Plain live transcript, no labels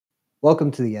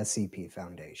Welcome to the SCP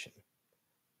Foundation.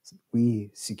 We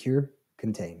secure,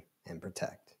 contain, and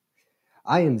protect.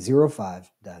 I am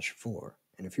 05-4,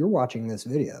 and if you're watching this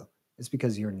video, it's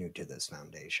because you're new to this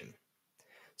foundation.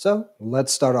 So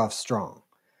let's start off strong.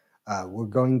 We're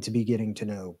going to be getting to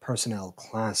know personnel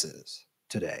classes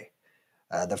today.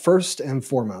 The first and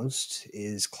foremost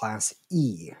is Class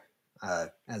E,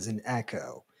 as in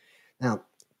Echo. Now,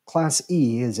 Class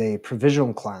E is a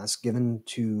provisional class given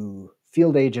to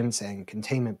field agents and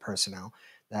containment personnel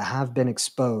that have been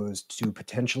exposed to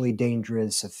potentially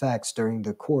dangerous effects during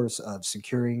the course of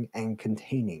securing and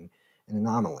containing an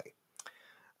anomaly.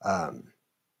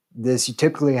 This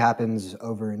typically happens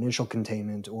over initial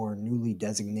containment or newly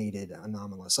designated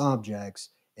anomalous objects,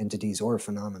 entities, or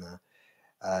phenomena.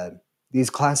 These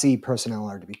Class E personnel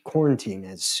are to be quarantined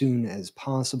as soon as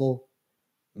possible,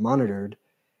 monitored,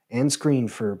 and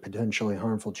screened for potentially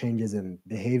harmful changes in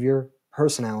behavior,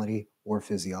 personality, or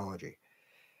physiology,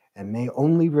 and may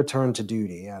only return to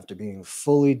duty after being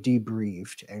fully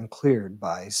debriefed and cleared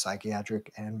by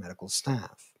psychiatric and medical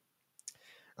staff.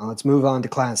 Now let's move on to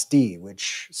Class D,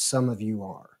 which some of you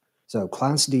are. So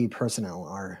Class D personnel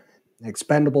are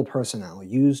expendable personnel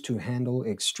used to handle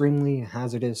extremely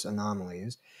hazardous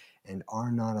anomalies and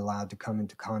are not allowed to come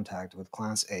into contact with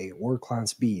Class A or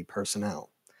Class B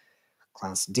personnel.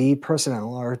 Class D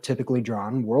personnel are typically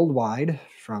drawn worldwide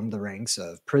from the ranks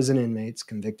of prison inmates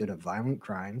convicted of violent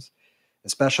crimes,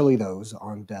 especially those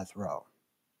on death row.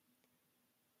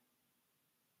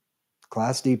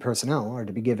 Class D personnel are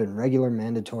to be given regular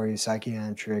mandatory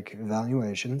psychiatric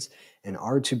evaluations and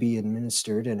are to be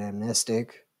administered an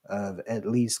amnestic of at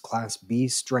least Class B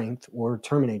strength or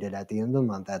terminated at the end of the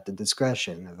month at the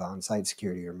discretion of on-site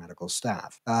security or medical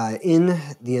staff. In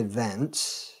the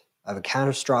event of a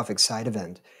catastrophic site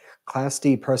event, Class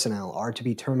D personnel are to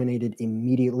be terminated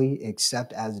immediately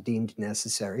except as deemed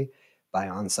necessary by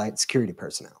on-site security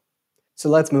personnel. So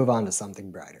let's move on to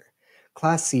something brighter.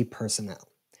 Class C personnel.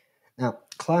 Now,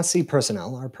 Class C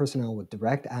personnel are personnel with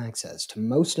direct access to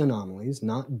most anomalies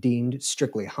not deemed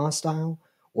strictly hostile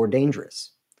or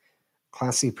dangerous.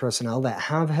 Class C personnel that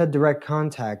have had direct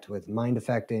contact with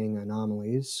mind-affecting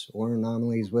anomalies or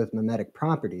anomalies with mimetic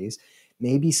properties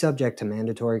may be subject to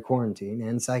mandatory quarantine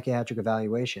and psychiatric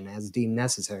evaluation as deemed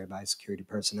necessary by security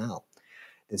personnel.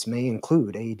 This may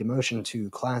include a demotion to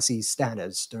Class E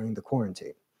status during the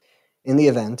quarantine. In the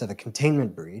event of a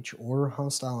containment breach or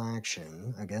hostile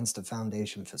action against a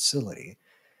Foundation facility,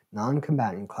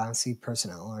 non-combatant Class C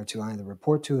personnel are to either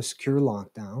report to a secure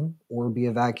lockdown or be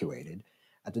evacuated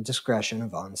at the discretion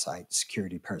of on-site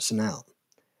security personnel.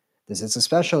 This is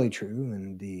especially true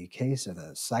in the case of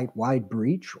a site-wide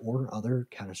breach or other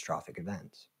catastrophic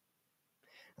event.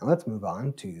 Now let's move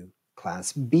on to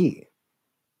Class B.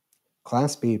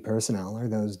 Class B personnel are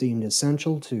those deemed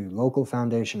essential to local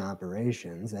Foundation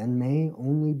operations and may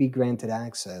only be granted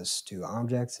access to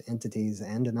objects, entities,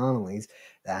 and anomalies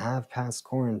that have passed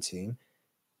quarantine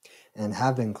and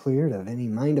have been cleared of any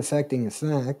mind-affecting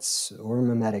effects or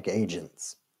mimetic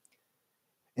agents.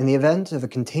 In the event of a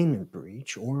containment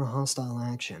breach or hostile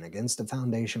action against a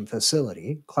Foundation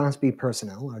facility, Class B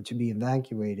personnel are to be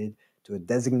evacuated to a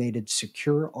designated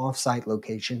secure off-site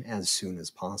location as soon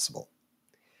as possible.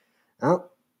 Now,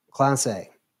 Class A.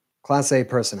 Class A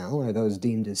personnel are those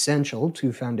deemed essential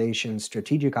to Foundation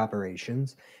strategic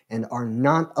operations and are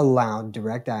not allowed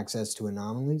direct access to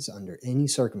anomalies under any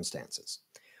circumstances.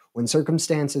 When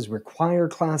circumstances require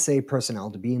Class A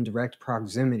personnel to be in direct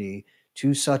proximity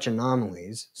to such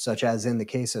anomalies, such as in the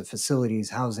case of facilities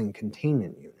housing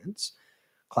containment units,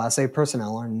 Class A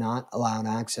personnel are not allowed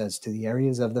access to the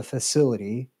areas of the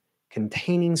facility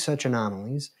containing such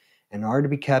anomalies and are to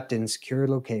be kept in secure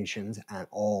locations at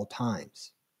all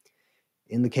times.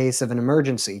 In the case of an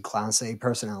emergency, Class A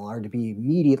personnel are to be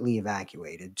immediately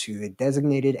evacuated to a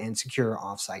designated and secure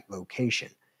off-site location.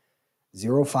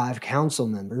 05 council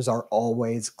members are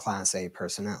always Class A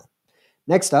personnel.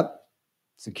 Next up,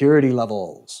 security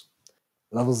levels.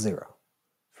 Level 0,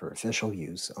 for official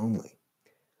use only.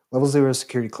 Level 0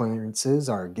 security clearances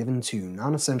are given to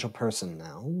non-essential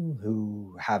personnel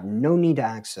who have no need to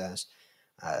access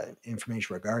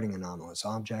information regarding anomalous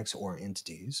objects or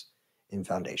entities in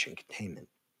Foundation containment.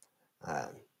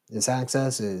 This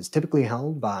access is typically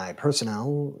held by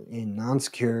personnel in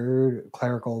non-secure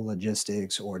clerical,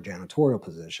 logistics, or janitorial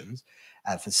positions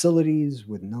at facilities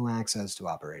with no access to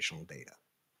operational data.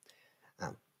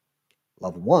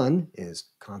 Level 1 is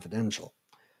confidential.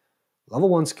 Level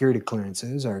 1 security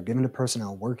clearances are given to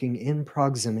personnel working in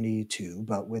proximity to,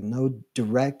 but with no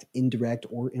direct, indirect,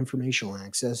 or informational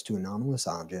access to anomalous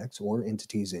objects or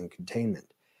entities in containment.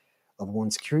 Level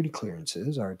 1 security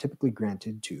clearances are typically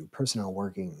granted to personnel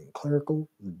working in clerical,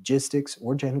 logistics,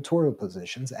 or janitorial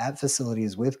positions at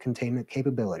facilities with containment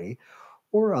capability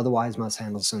or otherwise must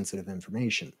handle sensitive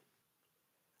information.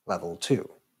 Level 2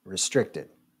 restricted.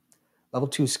 Level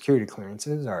 2 security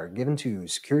clearances are given to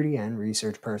security and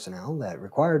research personnel that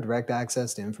require direct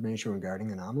access to information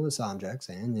regarding anomalous objects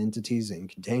and entities in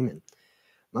containment.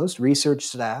 Most research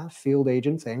staff, field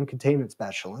agents, and containment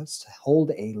specialists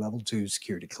hold a Level 2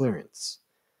 security clearance.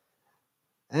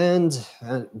 And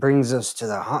that brings us to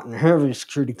the hot and heavy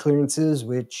security clearances,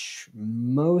 which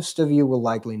most of you will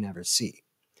likely never see.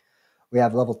 We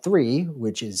have Level 3,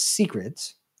 which is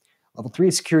secret. Level 3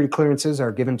 security clearances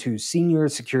are given to senior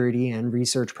security and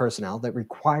research personnel that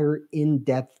require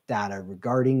in-depth data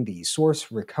regarding the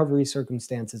source, recovery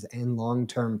circumstances, and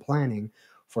long-term planning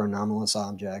for anomalous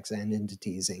objects and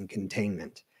entities in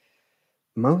containment.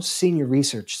 Most senior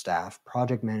research staff,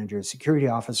 project managers, security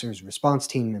officers, response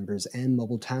team members, and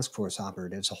mobile task force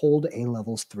operatives hold a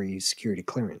Level 3 security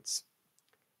clearance.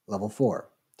 Level 4,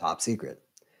 top secret.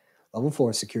 Level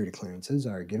 4 security clearances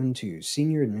are given to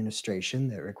senior administration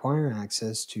that require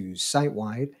access to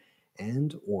site-wide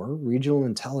and or regional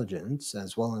intelligence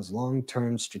as well as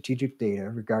long-term strategic data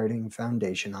regarding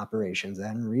Foundation operations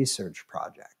and research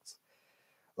projects.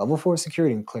 Level 4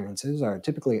 security clearances are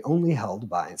typically only held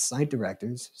by site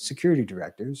directors, security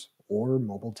directors, or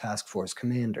mobile task force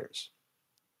commanders.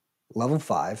 Level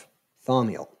 5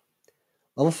 Thaumiel.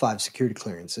 Level 5 security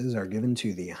clearances are given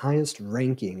to the highest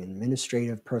ranking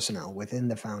administrative personnel within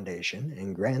the Foundation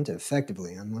and grant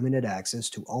effectively unlimited access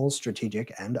to all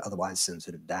strategic and otherwise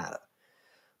sensitive data.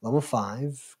 Level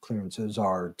 5 clearances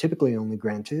are typically only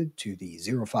granted to the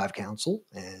 05 Council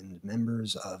and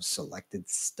members of selected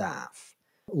staff.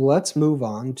 Let's move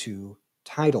on to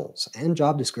titles and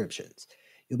job descriptions.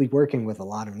 You'll be working with a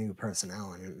lot of new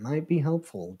personnel, and it might be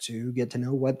helpful to get to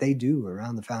know what they do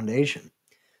around the Foundation.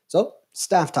 So,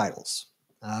 staff titles.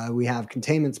 We have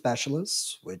containment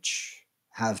specialists, which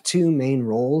have two main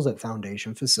roles at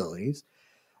Foundation facilities.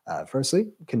 Firstly,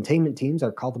 containment teams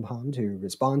are called upon to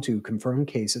respond to confirmed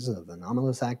cases of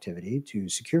anomalous activity to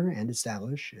secure and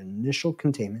establish initial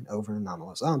containment over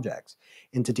anomalous objects,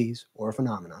 entities, or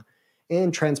phenomena,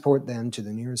 and transport them to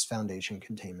the nearest Foundation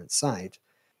containment site.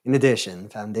 In addition,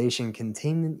 Foundation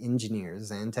containment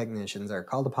engineers and technicians are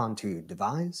called upon to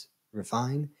devise,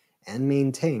 refine, and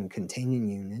maintain containment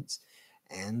units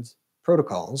and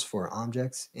protocols for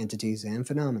objects, entities, and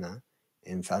phenomena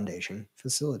in Foundation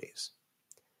facilities.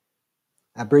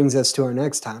 That brings us to our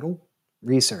next title,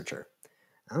 researcher.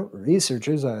 Now,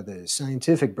 researchers are the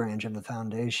scientific branch of the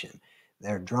Foundation.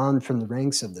 They're drawn from the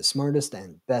ranks of the smartest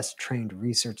and best trained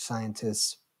research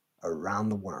scientists around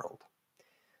the world.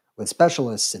 With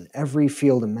specialists in every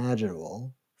field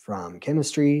imaginable, from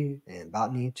chemistry and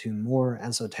botany to more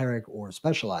esoteric or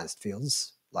specialized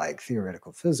fields like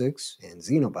theoretical physics and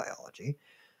xenobiology,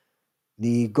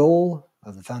 the goal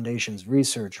of the Foundation's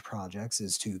research projects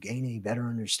is to gain a better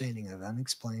understanding of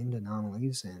unexplained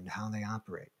anomalies and how they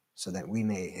operate, so that we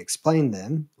may explain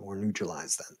them or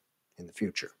neutralize them in the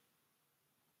future.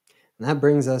 And that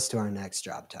brings us to our next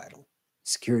job title,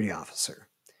 Security Officer.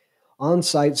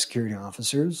 On-site security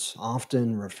officers,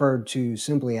 often referred to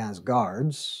simply as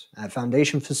guards, at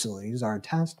Foundation facilities are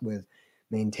tasked with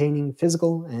maintaining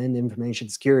physical and information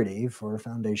security for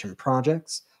Foundation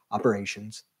projects,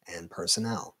 operations, and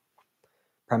personnel.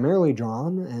 Primarily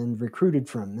drawn and recruited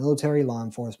from military, law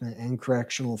enforcement, and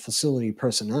correctional facility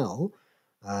personnel,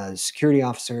 security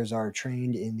officers are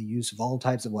trained in the use of all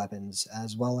types of weapons,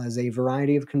 as well as a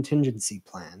variety of contingency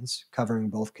plans, covering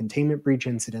both containment breach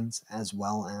incidents as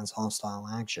well as hostile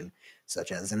action,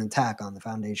 such as an attack on the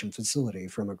Foundation facility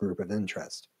from a group of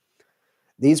interest.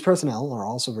 These personnel are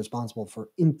also responsible for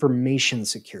information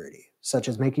security, such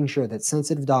as making sure that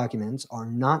sensitive documents are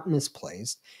not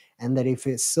misplaced and that a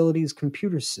facility's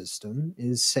computer system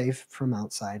is safe from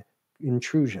outside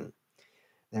intrusion.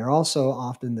 They're also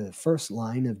often the first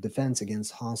line of defense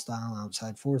against hostile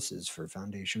outside forces for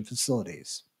Foundation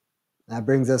facilities. That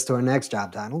brings us to our next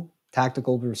job title,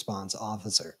 Tactical Response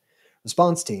Officer.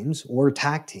 Response teams, or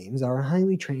TAC teams, are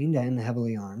highly trained and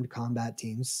heavily armed combat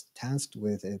teams tasked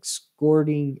with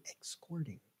escorting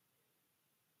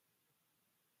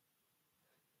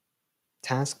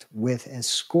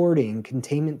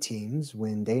containment teams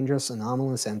when dangerous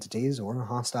anomalous entities or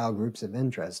hostile groups of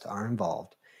interest are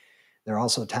involved. They're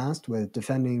also tasked with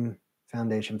defending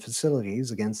Foundation facilities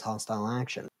against hostile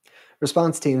action.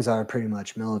 Response teams are pretty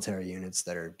much military units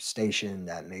that are stationed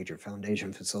at major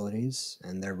Foundation facilities,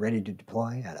 and they're ready to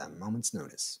deploy at a moment's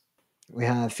notice. We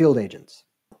have field agents.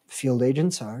 Field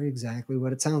agents are exactly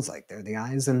what it sounds like. They're the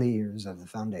eyes and the ears of the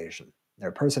Foundation.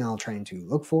 They're personnel trained to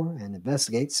look for and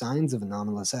investigate signs of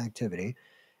anomalous activity,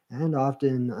 and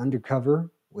often undercover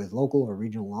with local or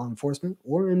regional law enforcement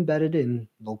or embedded in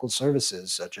local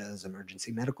services such as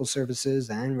emergency medical services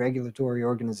and regulatory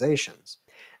organizations.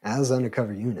 As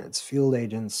undercover units, field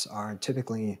agents are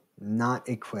typically not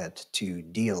equipped to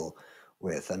deal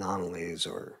with anomalies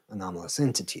or anomalous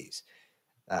entities.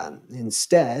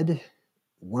 Instead,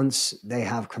 once they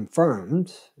have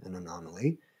confirmed an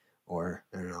anomaly or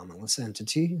an anomalous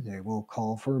entity, they will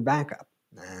call for backup,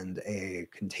 and a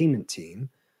containment team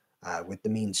with the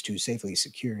means to safely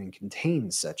secure and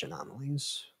contain such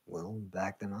anomalies will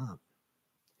back them up.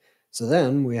 So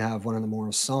then we have one of the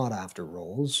more sought after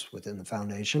roles within the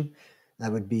Foundation.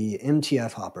 That would be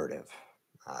MTF operative,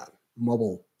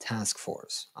 Mobile Task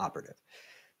Force operative.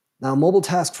 Now, mobile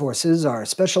task forces are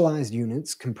specialized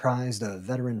units comprised of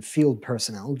veteran field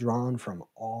personnel drawn from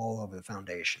all over the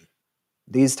Foundation.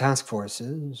 These task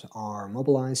forces are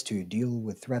mobilized to deal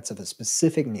with threats of a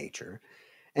specific nature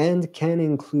and can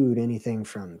include anything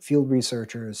from field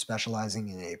researchers specializing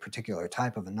in a particular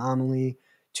type of anomaly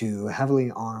to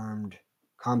heavily armed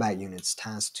combat units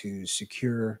tasked to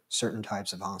secure certain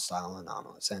types of hostile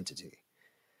anomalous entity.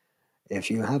 If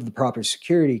you have the proper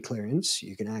security clearance,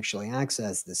 you can actually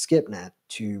access the SkipNet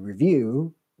to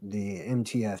review the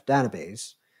MTF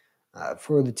database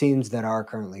for the teams that are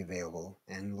currently available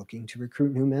and looking to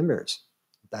recruit new members.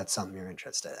 If that's something you're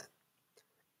interested in.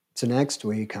 So next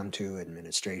we come to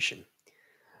administration.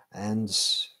 And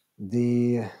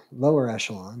the lower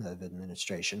echelon of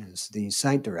administration is the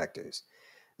site directors.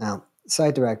 Now,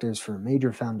 site directors for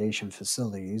major Foundation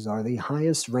facilities are the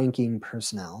highest ranking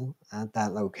personnel at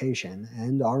that location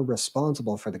and are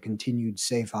responsible for the continued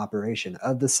safe operation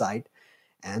of the site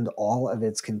and all of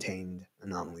its contained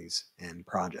anomalies and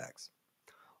projects.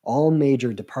 All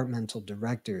major departmental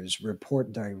directors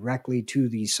report directly to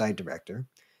the site director,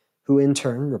 who in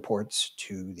turn reports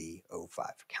to the O5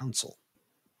 Council.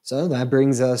 So that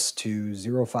brings us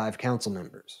to 05 Council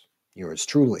members, yours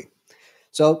truly.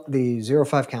 So the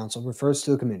 05 Council refers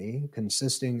to the committee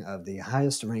consisting of the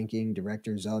highest ranking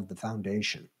directors of the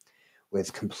Foundation.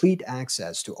 With complete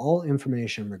access to all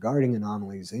information regarding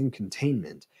anomalies in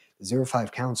containment, the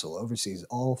 05 Council oversees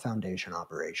all Foundation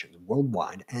operations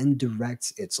worldwide and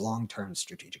directs its long-term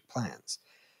strategic plans.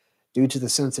 Due to the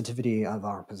sensitivity of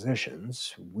our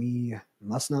positions, we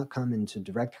must not come into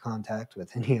direct contact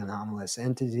with any anomalous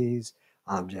entities,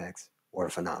 objects, or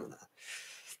phenomena.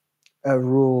 A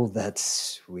rule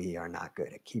that we are not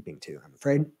good at keeping to, I'm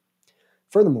afraid.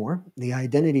 Furthermore, the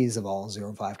identities of all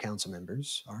 05 Council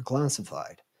members are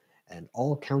classified, and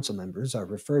all Council members are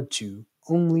referred to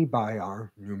only by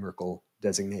our numerical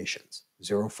designations,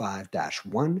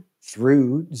 05-1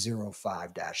 through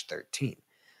 05-13.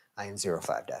 I am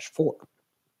 05-4.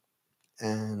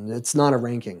 And it's not a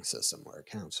ranking system or a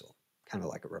council, kind of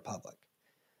like a republic,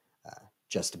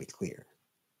 just to be clear.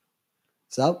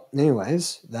 So,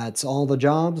 anyways, that's all the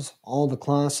jobs, all the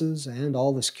classes, and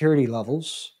all the security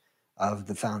levels of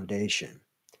the Foundation.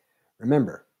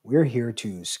 Remember, we're here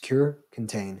to secure,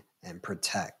 contain, and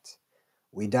protect.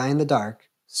 We die in the dark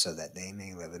so that they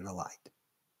may live in the light.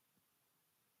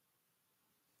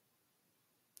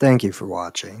 Thank you for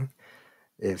watching.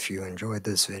 If you enjoyed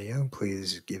this video,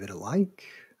 please give it a like,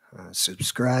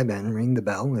 subscribe, and ring the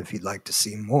bell if you'd like to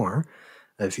see more.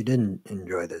 If you didn't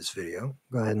enjoy this video,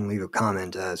 go ahead and leave a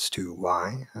comment as to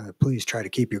why. Please try to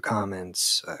keep your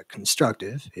comments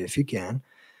constructive if you can.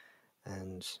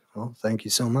 And, well, thank you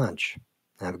so much.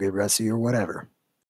 Have a good rest of your whatever.